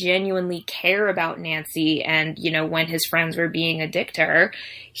seemed to genuinely care about Nancy. And, you know, when his friends were being a dick to her,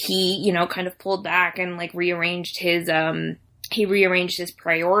 he, you know, kind of pulled back and, like, rearranged his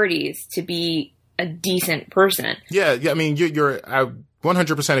priorities to be a decent person. Yeah. I mean, I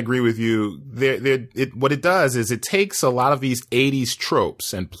 100% agree with you. What it does is it takes a lot of these 80s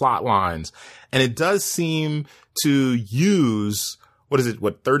tropes and plot lines, and it does seem to use,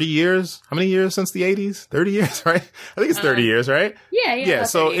 30 years? How many years since the 80s? 30 years, right? I think it's 30 years, right? Yeah.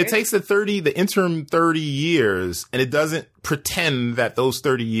 So it takes the interim 30 years, and it doesn't pretend that those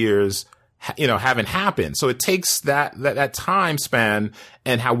 30 years, you know, haven't happened. So it takes that time span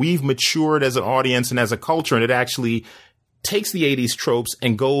and how we've matured as an audience and as a culture, and it actually takes the 80s tropes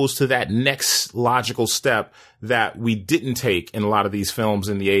and goes to that next logical step that we didn't take in a lot of these films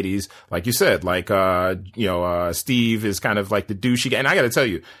in the 80s. Like you said, like, Steve is kind of like the douchey guy. And I got to tell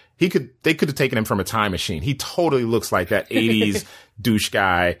you, they could have taken him from a time machine. He totally looks like that 80s douche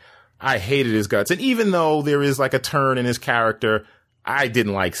guy. I hated his guts. And even though there is, like, a turn in his character, I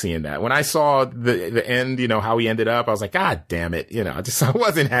didn't like seeing that. When I saw the end, you know, how he ended up, I was like, God damn it. You know, I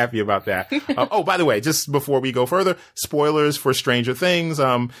wasn't happy about that. Oh, by the way, just before we go further, spoilers for Stranger Things.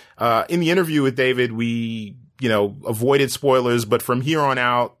 In the interview with David, we, you know, avoided spoilers, but from here on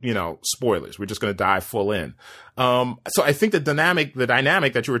out, you know, spoilers. We're just going to dive full in. So I think the dynamic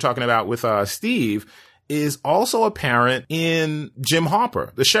that you were talking about with, Steve is also apparent in Jim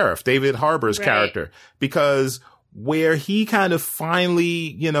Hopper, the sheriff, David Harbour's character, because where he kind of finally,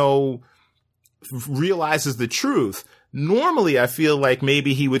 you know, realizes the truth, normally I feel like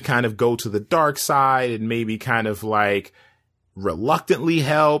maybe he would kind of go to the dark side and maybe kind of like reluctantly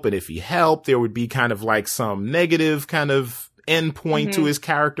help. And if he helped, there would be kind of like some negative kind of end point to his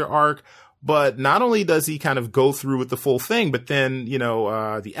character arc. But not only does he kind of go through with the full thing, but then, you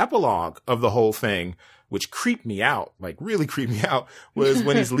know, the epilogue of the whole thing, which creeped me out, like really creeped me out, was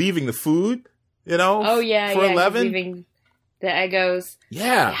when he's leaving the food, you know, for 11. He's leaving the Eggos.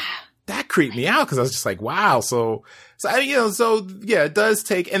 Yeah. That creeped me out because I was just like, wow. So it does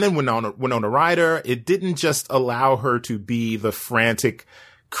take, and then Winona Ryder, it didn't just allow her to be the frantic,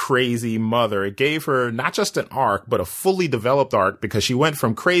 crazy mother. It gave her not just an arc, but a fully developed arc because she went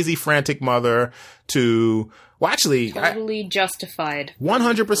from crazy, frantic mother to, well, actually, totally justified.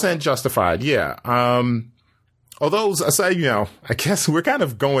 100% justified. Yeah. Although I say, you know, I guess we're kind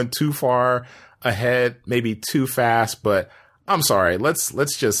of going too far ahead, maybe too fast, but I'm sorry. Let's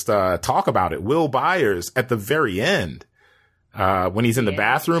just, talk about it. Will Byers at the very end, when he's in the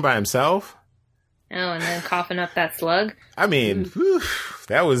bathroom by himself. Oh, and then coughing up that slug. I mean, whew,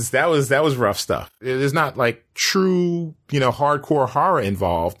 that was rough stuff. There's not like true, you know, hardcore horror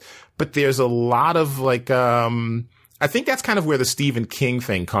involved, but there's a lot of like, I think that's kind of where the Stephen King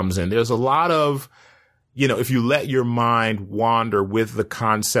thing comes in. There's a lot of, you know, if you let your mind wander with the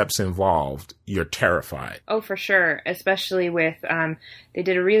concepts involved, you're terrified. Oh, for sure. Especially with, they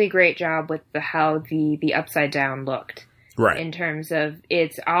did a really great job with how the Upside Down looked. Right. In terms of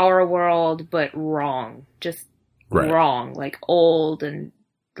it's our world, but wrong. Just wrong. Like old and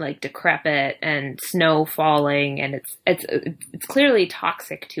like decrepit and snow falling. And it's clearly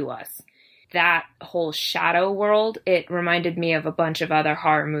toxic to us. That whole shadow world, it reminded me of a bunch of other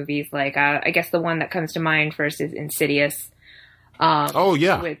horror movies. Like, I guess the one that comes to mind first is Insidious. Oh,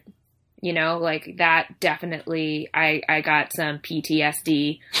 yeah. With, you know, like that definitely, I got some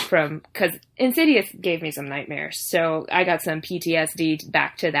PTSD from, cause Insidious gave me some nightmares. So I got some PTSD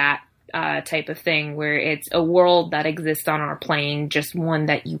back to that, type of thing where it's a world that exists on our plane, just one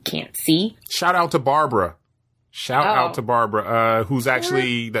that you can't see. Shout out to Barbara. Out to Barbara, who's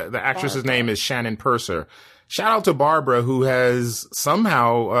actually, the actress's name is Shannon Purser. Shout out to Barbara, who has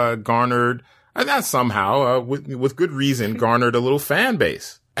somehow, garnered, not somehow, with good reason, garnered a little fan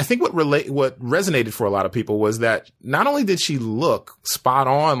base. I think what resonated for a lot of people was that not only did she look spot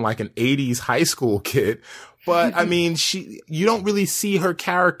on like an 80s high school kid, but I mean, you don't really see her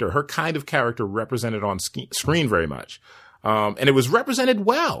kind of character represented on screen very much. And it was represented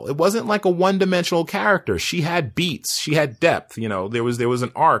well. It wasn't like a one-dimensional character. She had beats. She had depth. You know, there was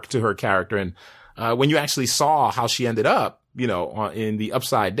an arc to her character. And, when you actually saw how she ended up, you know, in the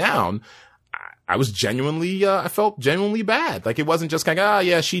Upside Down, I was I felt genuinely bad. Like it wasn't just kind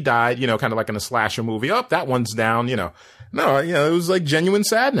of, she died, you know, kind of like in a slasher movie. Oh, that one's down, you know. No, you know, it was like genuine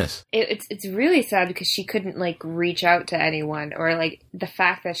sadness. It's really sad because she couldn't like reach out to anyone, or like the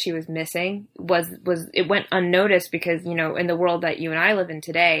fact that she was missing it went unnoticed because, you know, in the world that you and I live in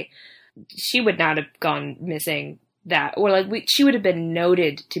today, she would not have gone missing that, or like she would have been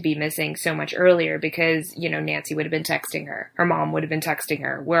noted to be missing so much earlier because, you know, Nancy would have been texting her mom would have been texting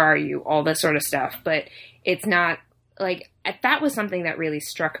her, where are you, all this sort of stuff. But it's not like, that was something that really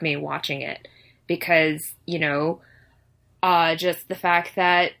struck me watching it because, you know, just the fact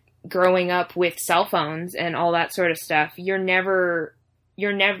that growing up with cell phones and all that sort of stuff, you're never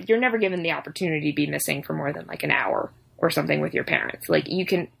given the opportunity to be missing for more than like an hour or something with your parents. Like you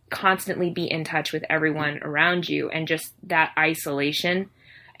can constantly be in touch with everyone around you, and just that isolation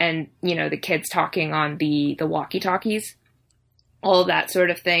and, you know, the kids talking on the walkie-talkies, all that sort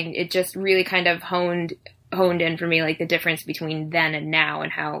of thing. It just really kind of honed in for me, like the difference between then and now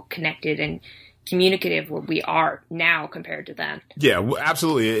and how connected and communicative we are now compared to then. Yeah,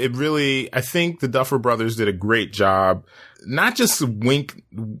 absolutely. It really, I think the Duffer Brothers did a great job, not just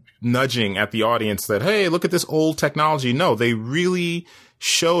nudging at the audience that, hey, look at this old technology. No, they really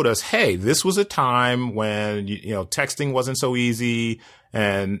showed us, hey, this was a time when, you know, texting wasn't so easy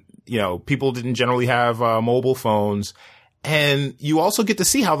and, you know, people didn't generally have mobile phones. And you also get to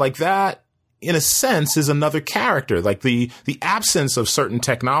see how like that, in a sense, is another character. Like the absence of certain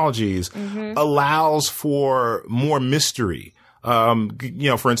technologies allows for more mystery. You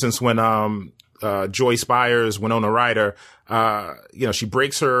know, for instance, when Joyce Byers, Winona Ryder, you know, she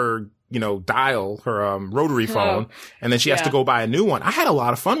breaks her, you know, dial, her rotary phone, and then she has to go buy a new one. I had a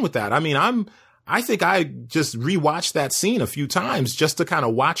lot of fun with that. I mean, I think I just rewatched that scene a few times just to kind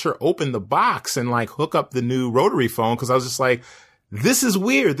of watch her open the box and like hook up the new rotary phone. Cause I was just like, this is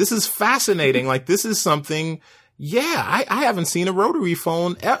weird. This is fascinating. Like this is something. Yeah. I haven't seen a rotary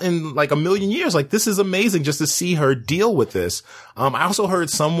phone in like a million years. Like this is amazing just to see her deal with this. I also heard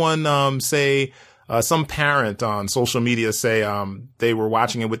someone, say, some parent on social media say, they were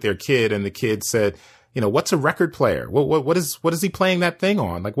watching it with their kid and the kid said, what's a record player? What is he playing that thing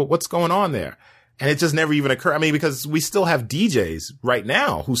on? Like, what's going on there? And it just never even occurred. I mean, because we still have DJs right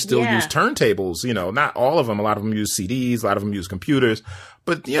now who still use turntables, not all of them. A lot of them use CDs, a lot of them use computers,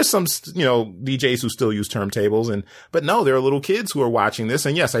 but there's some, DJs who still use turntables. But no, there are little kids who are watching this.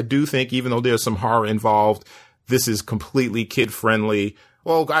 And yes, I do think even though there's some horror involved, this is completely kid friendly.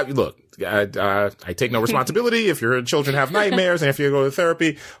 Well, I take no responsibility if your children have nightmares and if you go to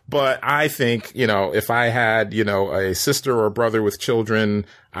therapy. But I think, if I had, a sister or brother with children,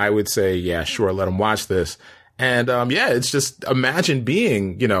 I would say, yeah, sure, let them watch this. And, it's just imagine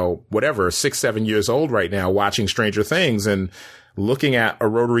being, 6, 7 years old right now watching Stranger Things and looking at a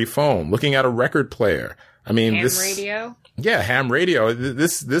rotary phone, looking at a record player. I mean, ham radio. Yeah, ham radio.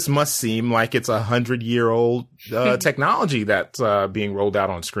 This must seem like it's 100-year-old technology that's being rolled out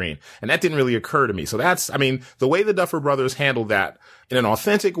on screen. And that didn't really occur to me. So the way the Duffer Brothers handled that in an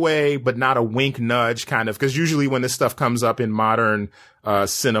authentic way, but not a wink nudge kind of, because usually when this stuff comes up in modern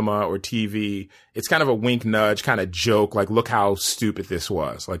cinema or TV, it's kind of a wink nudge kind of joke, like, look how stupid this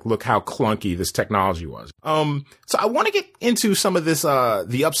was. Like, look how clunky this technology was. So I want to get into some of this,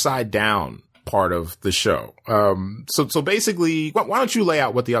 the Upside Down part of the show. So basically, why don't you lay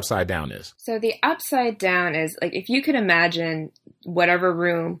out what the Upside Down is? So the Upside Down is, like, if you could imagine whatever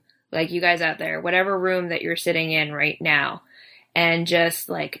room, like you guys out there, whatever room that you're sitting in right now, and just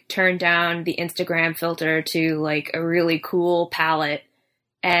like turn down the Instagram filter to like a really cool palette,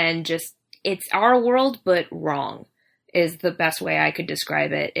 and just, it's our world, but wrong is the best way I could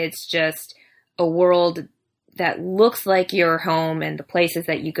describe it. It's just a world that looks like your home and the places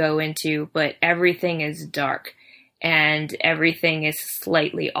that you go into, but everything is dark and everything is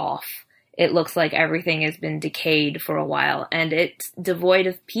slightly off. It looks like everything has been decayed for a while, and it's devoid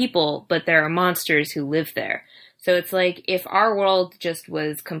of people, but there are monsters who live there. So it's like if our world just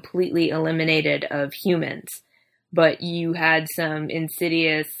was completely eliminated of humans, but you had some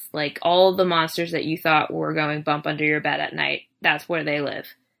insidious, like all the monsters that you thought were going bump under your bed at night, that's where they live.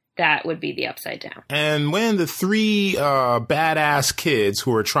 That would be the Upside Down. And when the three badass kids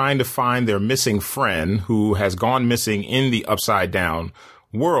who are trying to find their missing friend who has gone missing in the Upside Down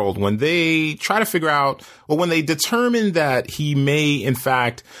world, when they try to figure out, well, when they determine that he may, in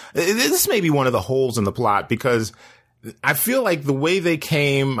fact, this may be one of the holes in the plot, because I feel like the way they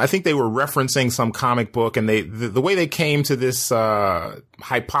came, I think they were referencing some comic book, and the way they came to this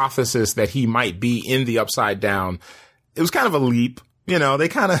hypothesis that he might be in the Upside Down, it was kind of a leap. They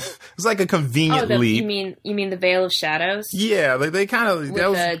kind of, it was like a convenient leap. You mean the Veil of Shadows? Yeah, they kind of, with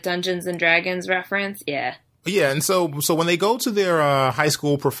the Dungeons and Dragons reference. Yeah. Yeah. And so when they go to their high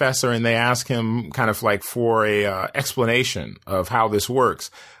school professor and they ask him kind of like for a explanation of how this works,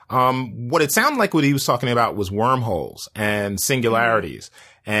 what it sounded like what he was talking about was wormholes and singularities.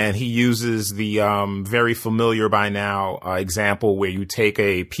 And he uses the very familiar by now example where you take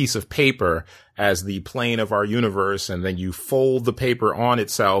a piece of paper as the plane of our universe, and then you fold the paper on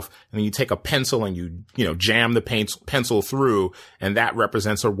itself, and then you take a pencil and you jam the pencil through, and that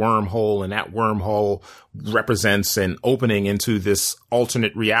represents a wormhole, and that wormhole represents an opening into this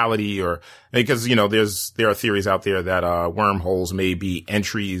alternate reality, or because there are theories out there that wormholes may be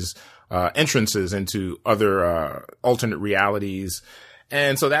entrances into other alternate realities.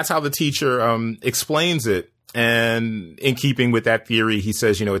 And so that's how the teacher explains it. And in keeping with that theory, he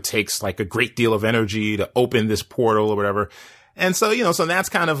says, it takes like a great deal of energy to open this portal or whatever. And so, so that's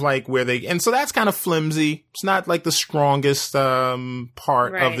kind of like so that's kind of flimsy. It's not like the strongest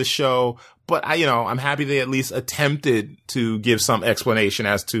part of the show, but I'm happy they at least attempted to give some explanation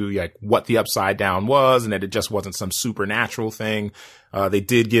as to like what the Upside Down was, and that it just wasn't some supernatural thing. They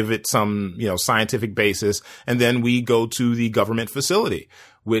did give it some, scientific basis. And then we go to the government facility,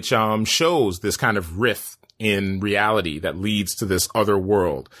 which shows this kind of rift in reality that leads to this other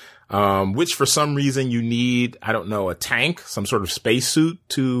world, which for some reason you need, I don't know, a tank, some sort of spacesuit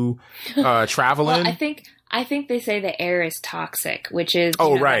to travel in. I think they say the air is toxic, which is,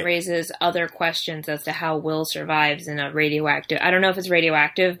 that raises other questions as to how Will survives in a radioactive, I don't know if it's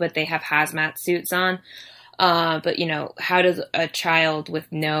radioactive, but they have hazmat suits on. But how does a child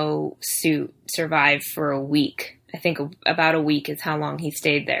with no suit survive for a week? I think about a week is how long he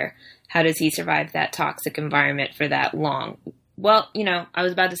stayed there. How does he survive that toxic environment for that long? Well, I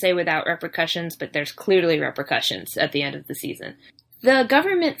was about to say without repercussions, but there's clearly repercussions at the end of the season. The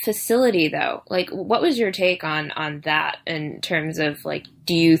government facility, though, like, what was your take on that in terms of, like,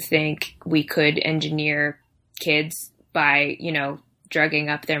 do you think we could engineer kids by, drugging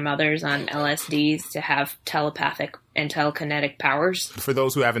up their mothers on LSDs to have telepathic and telekinetic powers. For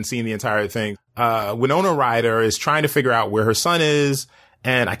those who haven't seen the entire thing, Winona Ryder is trying to figure out where her son is.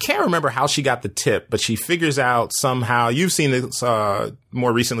 And I can't remember how she got the tip, but she figures out somehow, you've seen this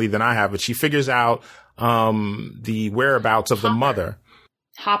more recently than I have, but she figures out the whereabouts of the mother.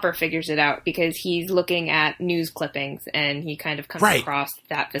 Hopper figures it out because he's looking at news clippings and he kind of comes across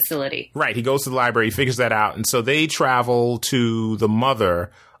that facility. Right. He goes to the library, he figures that out. And so they travel to the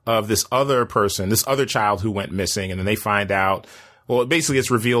mother of this other person, this other child who went missing. And then they find out, well, basically it's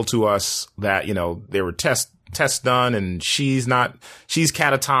revealed to us that, you know, there were tests done and she's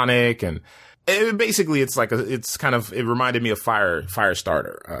catatonic. And basically it's like it reminded me of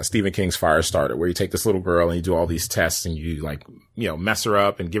Firestarter, Stephen King's Firestarter, where you take this little girl and you do all these tests and you mess her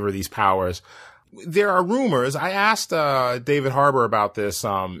up and give her these powers. There are rumors. I asked David Harbour about this,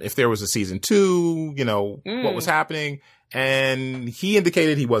 if there was a season 2, what was happening, and he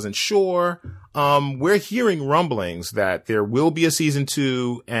indicated he wasn't sure. We're hearing rumblings that there will be a season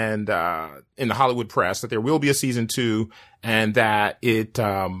 2, and in the Hollywood press that there will be a season 2, and that it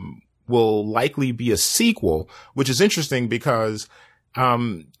will likely be a sequel, which is interesting because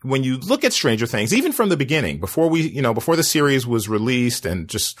when you look at Stranger Things, even from the beginning, before the series was released and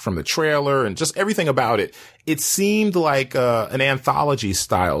just from the trailer and just everything about it, it seemed like an anthology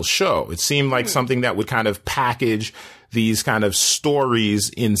style show. It seemed like something that would kind of package these kind of stories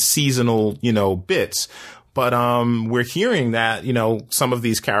in seasonal, bits. But we're hearing that, some of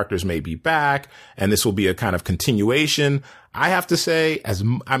these characters may be back and this will be a kind of continuation. I have to say,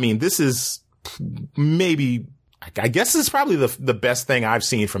 this is maybe, I guess this is probably the best thing I've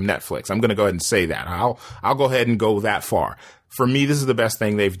seen from Netflix. I'm going to go ahead and say that. I'll go ahead and go that far. For me, this is the best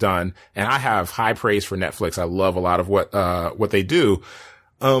thing they've done. And I have high praise for Netflix. I love a lot of what they do.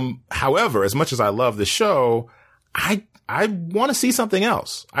 However, as much as I love the show, I want to see something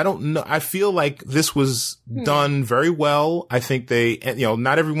else. I don't know. I feel like this was done very well. I think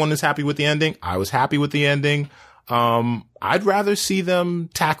not everyone is happy with the ending. I was happy with the ending. I'd rather see them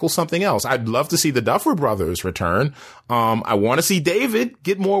tackle something else. I'd love to see the Duffer Brothers return. I want to see David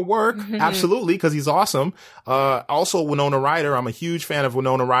get more work. Absolutely. Cause he's awesome. Also Winona Ryder. I'm a huge fan of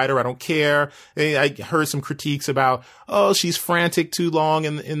Winona Ryder. I don't care. I heard some critiques about, she's frantic too long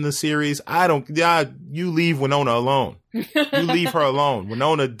in the series. You leave Winona alone. You leave her alone.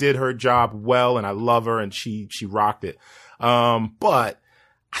 Winona did her job well and I love her and she rocked it. But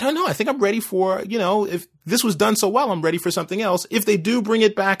I don't know. I think I'm ready for, if this was done so well, I'm ready for something else. If they do bring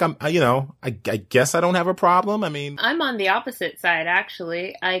it back, I guess I don't have a problem. I'm on the opposite side,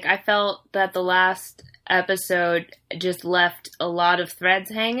 actually. I felt that the last episode just left a lot of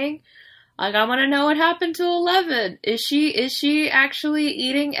threads hanging. I want to know what happened to 11. Is she actually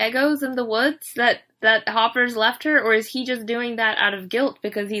eating Eggos in the woods that Hopper's left her, or is he just doing that out of guilt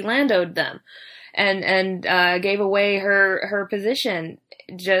because he landoed them and gave away her position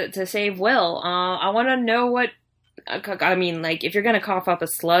to save Will? I want to know if you're going to cough up a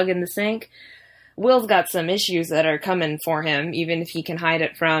slug in the sink, Will's got some issues that are coming for him, even if he can hide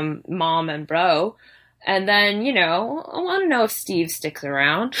it from Mom and Bro. And then, I want to know if Steve sticks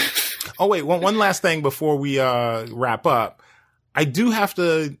around. Oh, wait, one last thing before we wrap up. I do have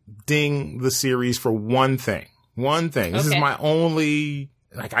to ding the series for one thing. This is my only...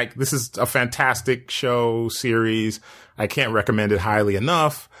 this is a fantastic show, series. I can't recommend it highly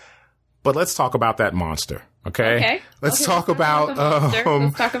enough. But let's talk about that monster, okay? Let's talk about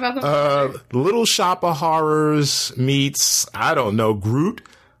the Little Shop of Horrors meets, I don't know, Groot.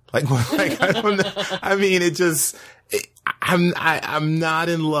 I don't know. I'm not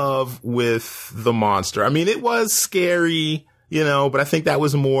in love with the monster. It was scary, but I think that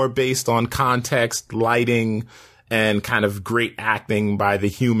was more based on context, lighting, and kind of great acting by the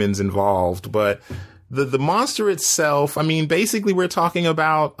humans involved. But the monster itself, basically we're talking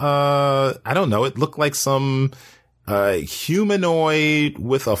about, I don't know, it looked like some humanoid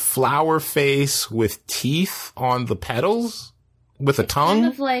with a flower face with teeth on the petals with a tongue.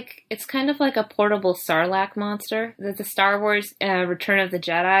 It's kind of like a portable Sarlacc monster. The Star Wars Return of the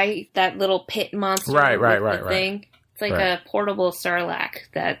Jedi, that little pit monster. Right. Thing. It's like a portable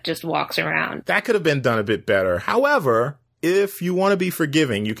Sarlacc that just walks around. That could have been done a bit better. However, if you want to be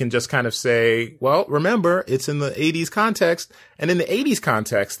forgiving, you can just kind of say, well, remember, it's in the 80s context. And in the 80s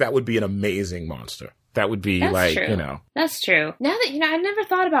context, that would be an amazing monster. That would be true. That's true. Now that, I never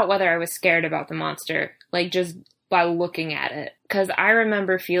thought about whether I was scared about the monster, just by looking at it. Because I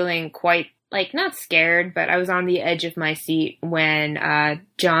remember feeling quite, not scared, but I was on the edge of my seat when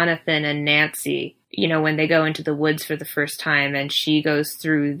Jonathan and Nancy... when they go into the woods for the first time and she goes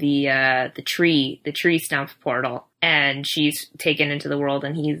through the tree stump portal. and she's taken into the world,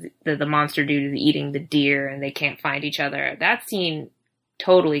 and the monster dude is eating the deer, and they can't find each other. That scene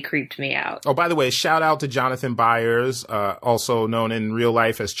totally creeped me out. Oh, by the way, shout out to Jonathan Byers, also known in real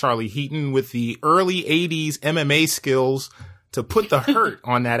life as Charlie Heaton, with the early 80s MMA skills to put the hurt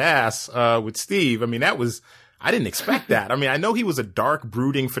on that ass with Steve. I mean, I didn't expect that. I mean, I know he was a dark,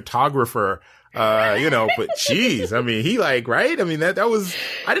 brooding photographer, but geez, I mean, he right? I mean, that was,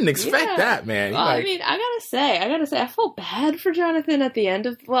 I didn't expect that, man. Well, I mean, I gotta say, I felt bad for Jonathan at the end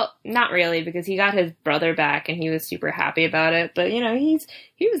of, well, not really, because he got his brother back and he was super happy about it. But,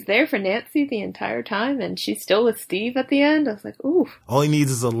 he was there for Nancy the entire time, and she's still with Steve at the end. I was like, ooh. All he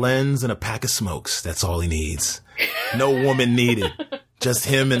needs is a lens and a pack of smokes. That's all he needs. No woman needed. Just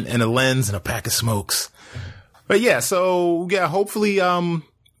him and a lens and a pack of smokes. But yeah, hopefully,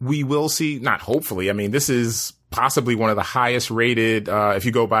 we will see, not hopefully, I mean, this is possibly one of the highest rated, if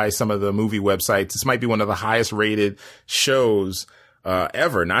you go by some of the movie websites, this might be one of the highest rated shows,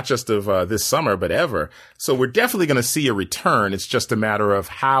 ever, not just of, this summer, but ever. So we're definitely going to see a return. It's just a matter of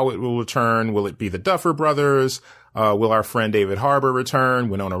how it will return. Will it be the Duffer Brothers? Will our friend David Harbour return?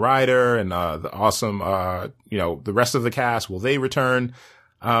 Winona Ryder and, the awesome, the rest of the cast, will they return?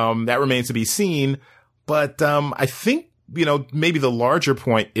 That remains to be seen. But, I think, maybe the larger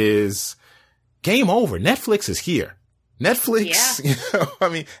point is game over. Netflix is here. Netflix, I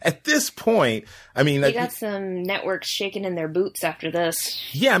mean, at this point, I mean, they got some networks shaking in their boots after this.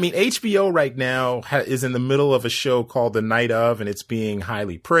 Yeah, I mean, HBO right now is in the middle of a show called The Night Of, and it's being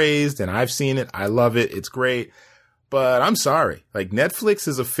highly praised, and I've seen it. I love it. It's great. But I'm sorry, Netflix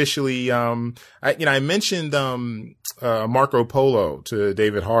is officially, I mentioned, Marco Polo to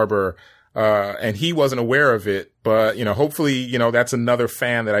David Harbour, and he wasn't aware of it, but, hopefully, that's another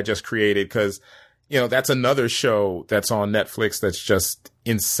fan that I just created, because, that's another show that's on Netflix that's just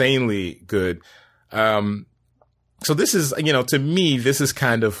insanely good. So this is, to me, this is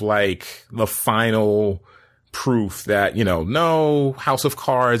kind of like the final proof that, no, House of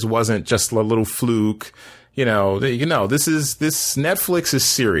Cards wasn't just a little fluke. This Netflix is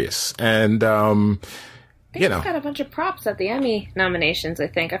serious. And, they got a bunch of props at the Emmy nominations, I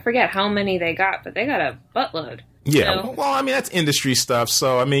think. I forget how many they got, but they got a buttload. Yeah. Well, I mean, that's industry stuff.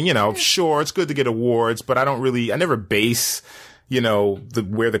 So, I mean, sure, it's good to get awards, but I never base,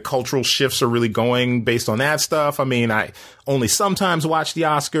 where the cultural shifts are really going based on that stuff. I mean, I only sometimes watch the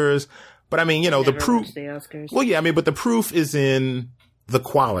Oscars, but I mean, the proof. The Oscars. Well, yeah, I mean, but the proof is in the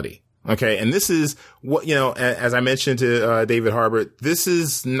quality. Okay. And this is what, as I mentioned to David Harbour, this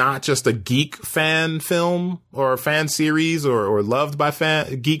is not just a geek fan film or fan series or loved by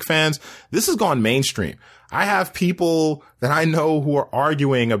geek fans. This has gone mainstream. I have people that I know who are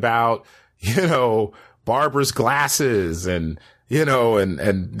arguing about, Barbara's glasses and, just,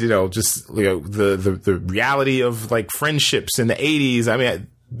 the reality of friendships in the 80s. I mean,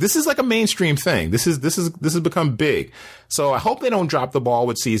 this is a mainstream thing. This has become big. So I hope they don't drop the ball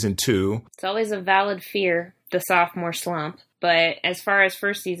with season 2. It's always a valid fear, the sophomore slump. But as far as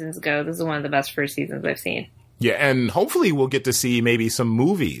first seasons go, this is one of the best first seasons I've seen. Yeah, and hopefully we'll get to see maybe some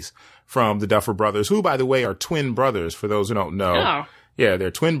movies from the Duffer Brothers, who, by the way, are twin brothers, for those who don't know. Oh. Yeah,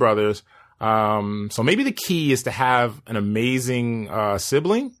 they're twin brothers. So maybe the key is to have an amazing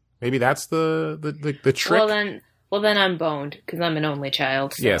sibling. Maybe that's the trick. Well, then I'm boned because I'm an only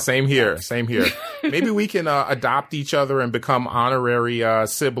child. So. Yeah, same here. Maybe we can adopt each other and become honorary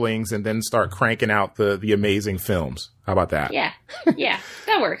siblings, and then start cranking out the amazing films. How about that? Yeah,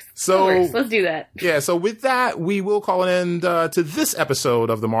 that works. Let's do that. Yeah, so with that, we will call an end to this episode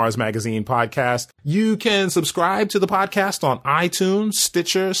of the Mars Magazine podcast. You can subscribe to the podcast on iTunes,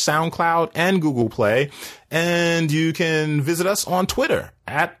 Stitcher, SoundCloud, and Google Play. And you can visit us on Twitter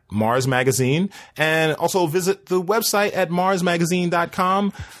at Mars Magazine, and also visit the website at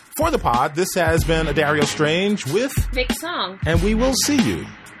marsmagazine.com. For the pod, this has been Dario Strange with Vic Song. And we will see you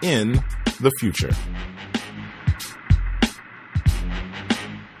in the future.